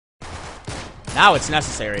Now it's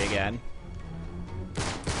necessary again.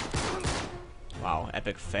 Wow,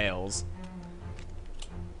 epic fails.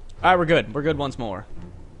 Alright, we're good. We're good once more.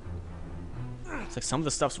 It's like some of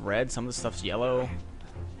the stuff's red, some of the stuff's yellow.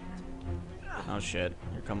 Oh shit.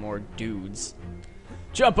 Here come more dudes.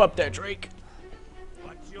 Jump up there, Drake!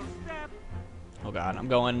 Oh god, I'm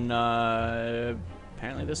going,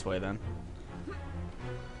 apparently this way then.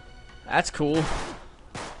 That's cool.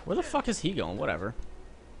 Where the fuck is he going? Whatever.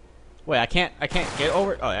 Wait, I can't get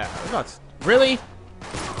over. Oh yeah, really?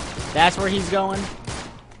 That's where he's going?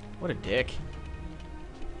 What a dick.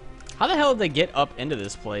 How the hell did they get up into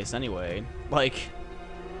this place anyway? Like,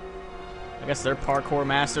 I guess they're parkour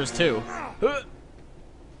masters too.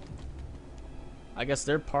 I guess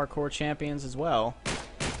they're parkour champions as well.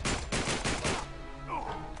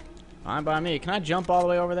 Fine by me. Can I jump all the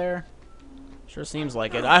way over there? Sure seems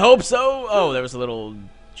like it. I hope so! Oh, there was a little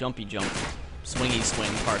jumpy jump. Swingy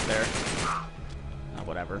swing part there. Oh,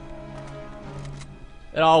 whatever.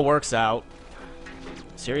 It all works out.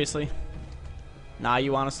 Seriously? Now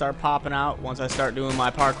you want to start popping out once I start doing my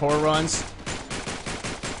parkour runs?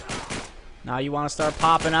 Now you want to start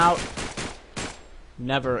popping out?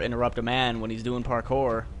 Never interrupt a man when he's doing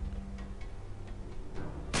parkour.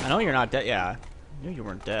 I know you're not dead. Yeah, I knew you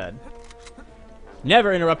weren't dead.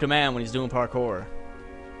 Never interrupt a man when he's doing parkour.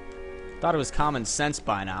 Thought it was common sense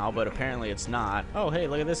by now, but apparently it's not. Oh, hey,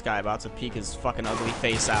 look at this guy about to peek his fucking ugly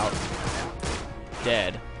face out.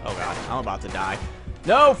 Dead. Oh god, I'm about to die.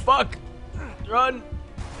 No, fuck! Run!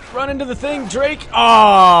 Run into the thing, Drake!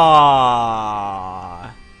 Ah!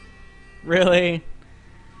 Really?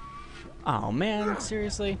 Oh man,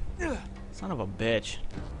 seriously? Son of a bitch.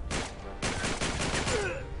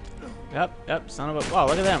 Yep, son of a... Oh,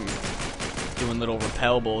 look at them. Doing little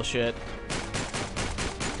rappel bullshit.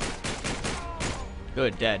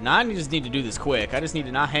 Good, dead. Now I just need to do this quick. I just need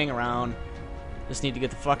to not hang around. Just need to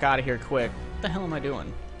get the fuck out of here quick. What the hell am I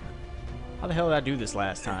doing? How the hell did I do this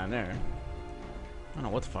last time? There. I don't know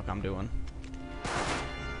what the fuck I'm doing.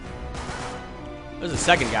 There's a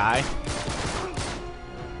second guy.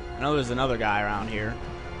 I know there's another guy around here.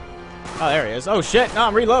 Oh, there he is. Oh shit, no,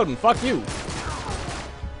 I'm reloading. Fuck you.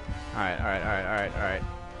 Alright.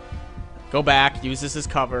 Go back, use this as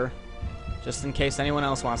cover. Just in case anyone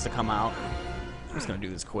else wants to come out. I'm just gonna do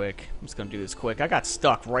this quick. I got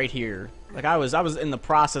stuck right here. Like I was in the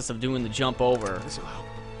process of doing the jump over.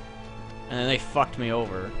 And then they fucked me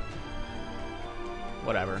over.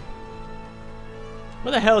 Whatever.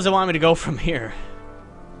 Where the hell does it want me to go from here?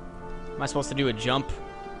 Am I supposed to do a jump?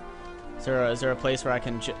 Is there a place where I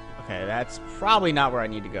can okay, that's probably not where I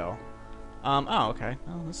need to go. Oh, okay.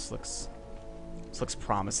 Oh, this looks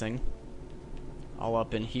promising. All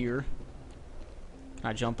up in here. Can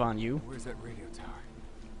I jump on you? Where's that radio tower?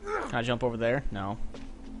 Can I jump over there? No.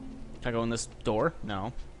 Can I go in this door?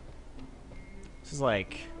 No. This is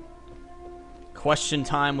like question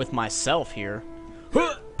time with myself here.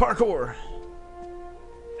 Parkour!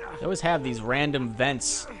 They always have these random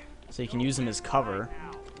vents so you can use them as cover.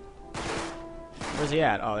 Where's he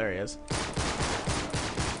at? Oh, there he is.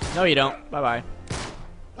 No, you don't. Bye-bye.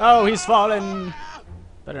 Oh, he's falling!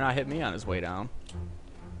 Better not hit me on his way down.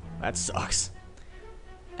 That sucks.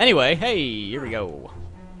 Anyway, hey, here we go.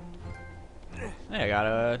 Hey, I got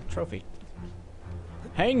a trophy.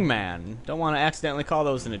 Hangman. Don't want to accidentally call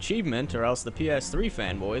those an achievement, or else the PS3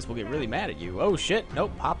 fanboys will get really mad at you. Oh shit,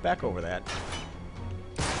 nope, hop back over that.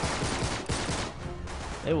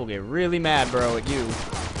 They will get really mad, bro, at you.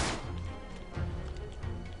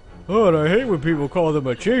 Oh, and I hate when people call them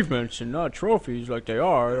achievements and not trophies like they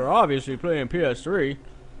are. They're obviously playing PS3.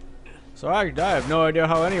 So I have no idea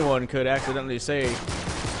how anyone could accidentally say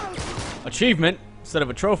achievement instead of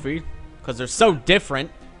a trophy, because they're so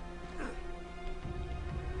different.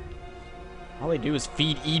 All they do is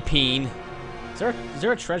feed E-Peen. Is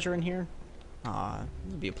there a treasure in here? Ah,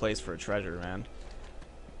 this would be a place for a treasure, man.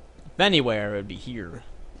 If anywhere, it would be here.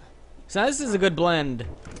 So this is a good blend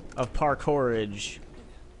of parkourage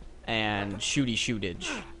and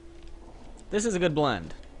shootage. This is a good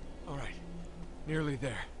blend. Alright, nearly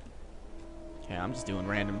there. Yeah, I'm just doing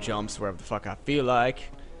random jumps wherever the fuck I feel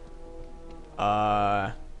like.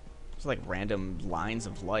 It's like random lines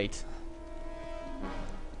of light.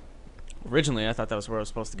 Originally, I thought that was where I was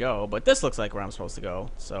supposed to go, but this looks like where I'm supposed to go.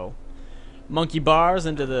 So, monkey bars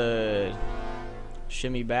into the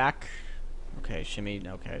shimmy back. Okay, shimmy.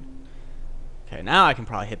 Okay. Okay, now I can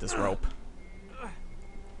probably hit this rope.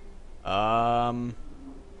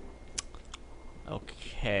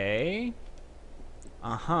 Okay.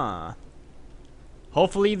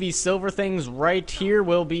 Hopefully these silver things right here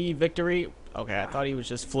will be victory. Okay, I thought he was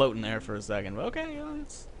just floating there for a second. But okay,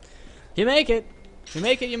 You make it. You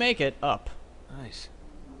make it, you make it. Up. Nice.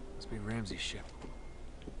 Must be Ramsey's ship.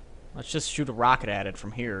 Let's just shoot a rocket at it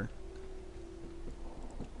from here.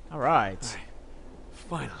 Alright. Alright.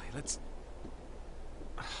 Finally, let's...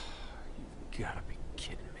 You've gotta be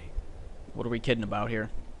kidding me. What are we kidding about here?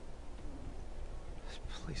 This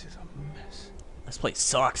place is a mess. This place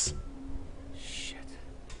sucks. Shit.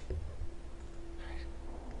 Alright.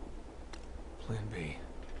 Plan B.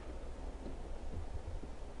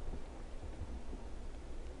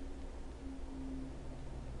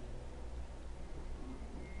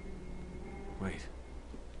 Wait.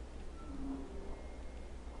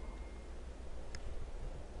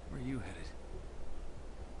 Where are you headed?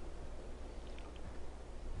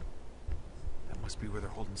 That must be where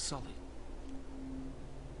they're holding Sully.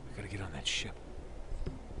 We gotta get on that ship.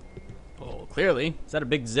 Oh, clearly. Is that a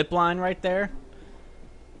big zip line right there?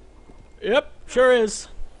 Yep, sure is.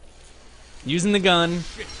 Using the gun.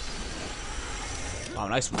 Oh,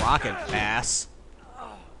 nice rocket, ass.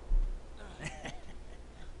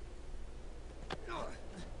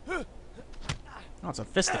 Oh, it's a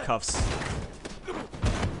fisticuffs.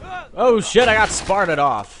 Oh shit, I got sparted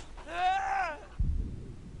off.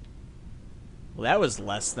 Well, that was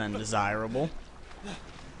less than desirable.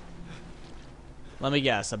 Let me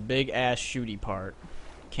guess, a big ass shooty part.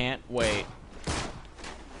 Can't wait.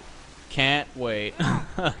 Can't wait.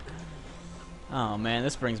 Oh man,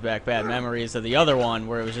 this brings back bad memories of the other one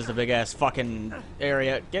where it was just a big ass fucking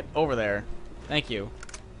area. Get over there. Thank you.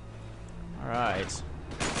 Alright.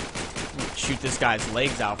 Shoot this guy's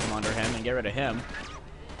legs out from under him and get rid of him.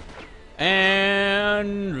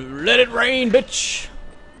 And let it rain, bitch.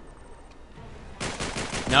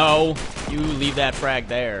 No, you leave that frag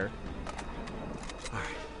there.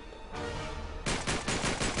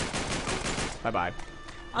 Bye-bye.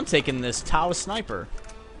 I'm taking this Tau sniper.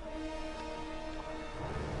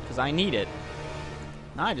 Because I need it.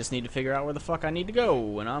 Now I just need to figure out where the fuck I need to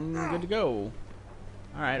go, and I'm good to go.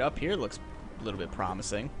 Alright, up here looks a little bit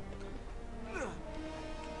promising.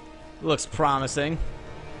 Looks promising.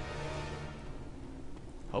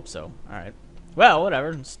 Hope so. Alright. Well,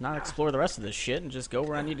 whatever. Let's not explore the rest of this shit and just go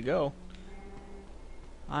where I need to go.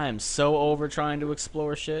 I am so over trying to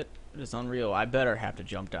explore shit. It is unreal. I better have to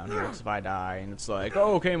jump down here, because if I die and it's like,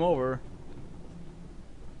 oh, came over.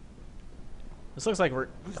 This looks like we're...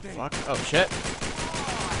 What the fuck? Oh, shit.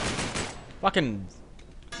 Fucking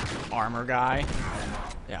armor guy.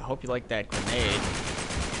 Yeah, I hope you like that grenade.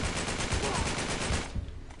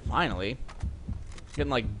 Finally. Getting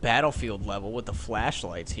like Battlefield level with the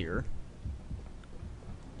flashlights here.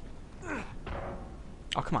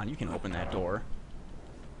 Oh, come on, you can open that door.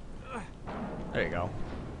 There you go.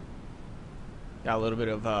 Got a little bit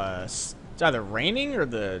of, it's either raining or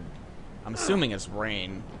the... I'm assuming it's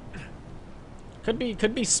rain. Could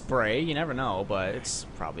be spray, you never know, but it's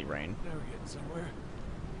probably rain. Now we're getting somewhere.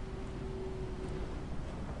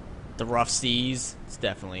 The rough seas, it's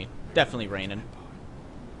definitely raining.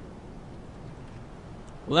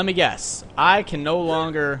 Well, let me guess. I can no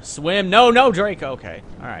longer swim. No, Drake. Okay.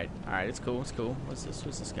 All right, it's cool. It's cool. What's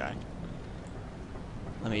this guy?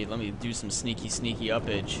 Let me do some sneaky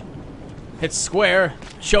uppage. Hit square.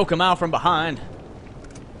 Choke him out from behind.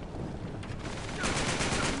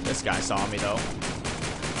 This guy saw me though.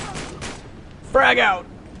 Frag out.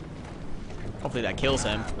 Hopefully that kills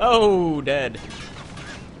him. Oh, dead.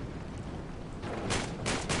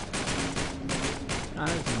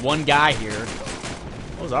 There's one guy here.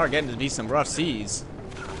 Those are getting to be some rough seas.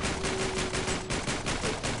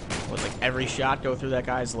 Would like every shot go through that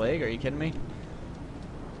guy's leg? Are you kidding me?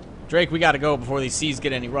 Drake, we gotta go before these seas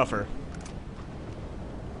get any rougher.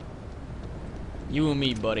 You and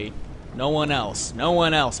me, buddy. No one else. No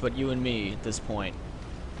one else but you and me at this point.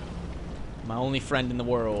 My only friend in the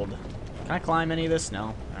world. Can I climb any of this?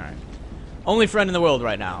 No? Alright. Only friend in the world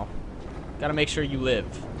right now. Gotta make sure you live.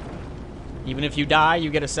 Even if you die, you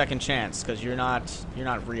get a second chance, because you're not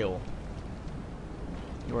real.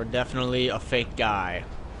 You are definitely a fake guy.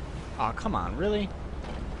 Aw, come on, really?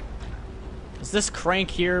 Does this crank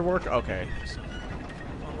here work? Okay.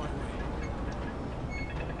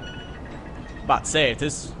 About to say, if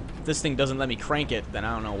this thing doesn't let me crank it, then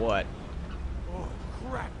I don't know what. Oh,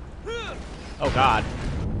 crap. Oh, God.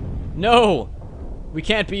 No! We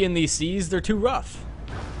can't be in these seas. They're too rough.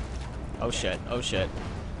 Oh, shit. Oh, shit.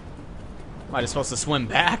 Am I just supposed to swim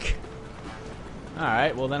back?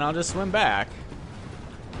 Alright, well then I'll just swim back.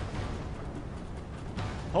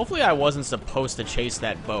 Hopefully I wasn't supposed to chase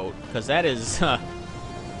that boat, because that is... that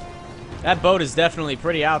boat is definitely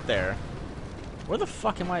pretty out there. Where the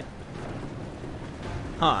fuck am I...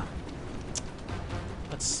 Huh.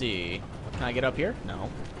 Let's see. Can I get up here? No.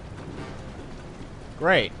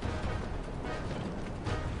 Great.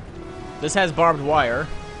 This has barbed wire,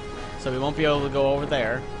 so we won't be able to go over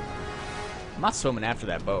there. I'm not swimming after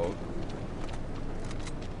that boat.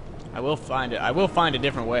 I will find it. I will find a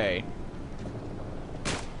different way.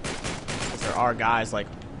 There are guys like,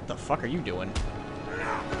 what the fuck are you doing?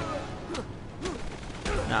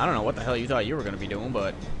 Now, I don't know what the hell you thought you were going to be doing,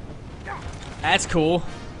 but that's cool.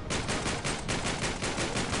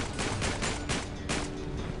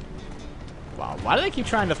 Wow, why do they keep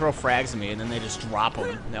trying to throw frags at me and then they just drop them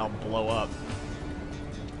and they'll blow up?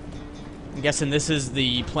 I'm guessing this is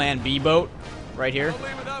the Plan B boat right here. Don't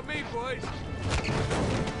leave without me, boys.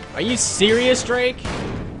 Are you serious, Drake?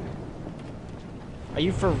 Are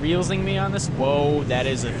you for realsing me on this? Whoa, that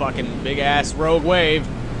is a fucking big-ass rogue wave.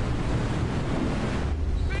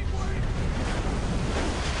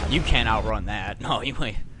 You can't outrun that. No, you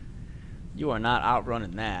ain't. You are not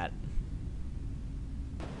outrunning that.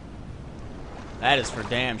 That is for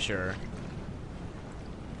damn sure.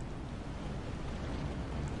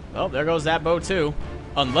 Well, there goes that boat too.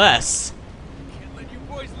 Unless... Can't let you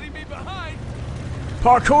boys leave me behind.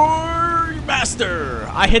 Parkour master!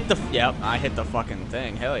 I hit the... Yep, I hit the fucking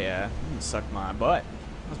thing. Hell yeah. Suck my butt.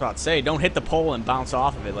 I was about to say, don't hit the pole and bounce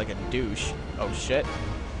off of it like a douche. Oh shit.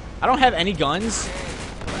 I don't have any guns.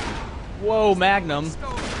 Whoa, Magnum. This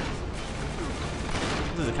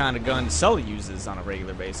is the kind of gun Sully uses on a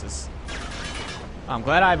regular basis. I'm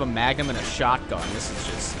glad I have a Magnum and a shotgun. This is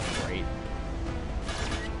just great.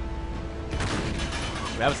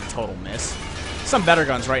 That was a total miss. Some better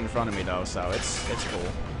guns right in front of me though, so it's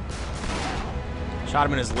cool. Shot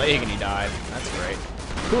him in his leg and he died. That's great.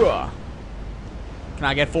 Hooah. Can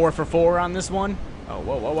I get 4 for 4 on this one? Oh,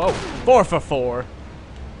 whoa, whoa, whoa. 4 for 4.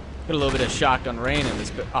 Get a little bit of shotgun rain in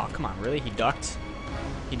this. Oh, come on, really? He ducked?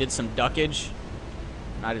 He did some duckage?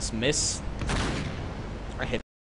 And I just miss?